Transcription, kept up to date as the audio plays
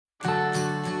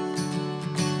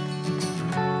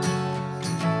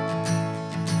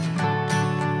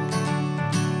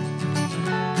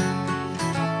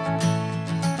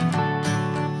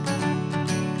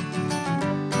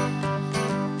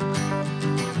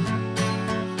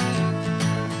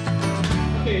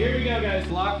right,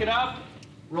 guys, lock it up.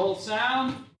 Roll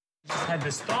sound. Just had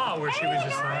this thought where she was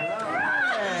just like,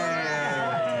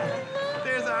 Hey.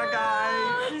 There's our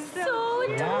guy. So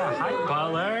yeah, hi,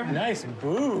 Butler. Nice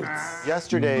boots.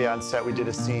 Yesterday on set, we did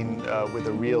a scene with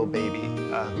a real baby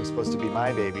who was supposed to be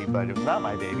my baby, but it was not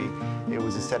my baby. It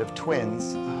was a set of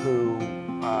twins who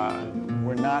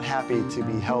were not happy to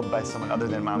be held by someone other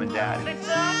than mom and dad.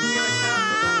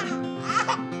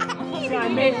 See, I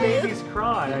make babies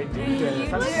cry. I do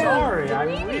this. I'm sorry.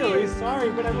 I'm really sorry,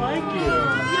 but I like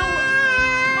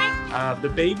you. The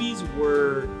babies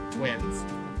were twins.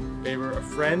 They were a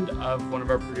friend of one of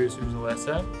our producers,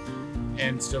 Alyssa,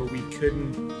 and so we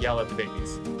couldn't yell at the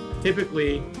babies.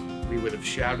 Typically, we would have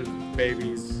shouted at the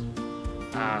babies,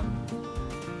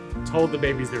 told the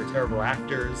babies they were terrible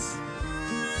actors. Is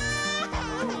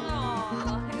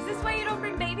this why you don't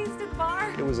bring babies to the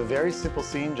bar? It was a very simple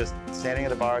scene, just standing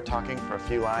at a bar talking for a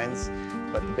few lines,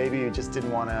 but the baby just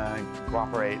didn't want to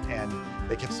cooperate, and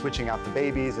they kept switching out the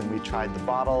babies, and we tried the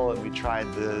bottle, and we tried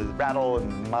the rattle,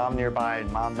 and mom nearby, and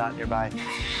mom not nearby.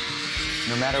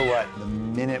 No matter what, the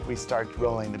minute we started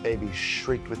rolling, the baby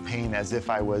shrieked with pain as if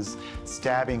I was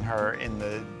stabbing her in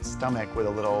the stomach with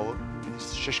a little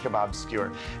shish kebab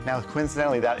skewer. Now,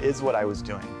 coincidentally, that is what I was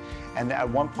doing. And at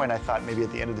one point I thought maybe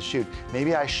at the end of the shoot,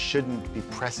 maybe I shouldn't be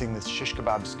pressing this shish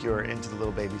kebab skewer into the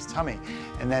little baby's tummy.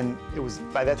 And then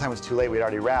by that time it was too late, we'd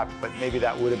already wrapped, but maybe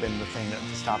that would have been the thing to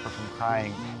stop her from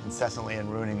crying incessantly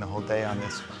and ruining the whole day on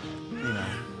this,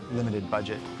 limited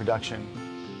budget production.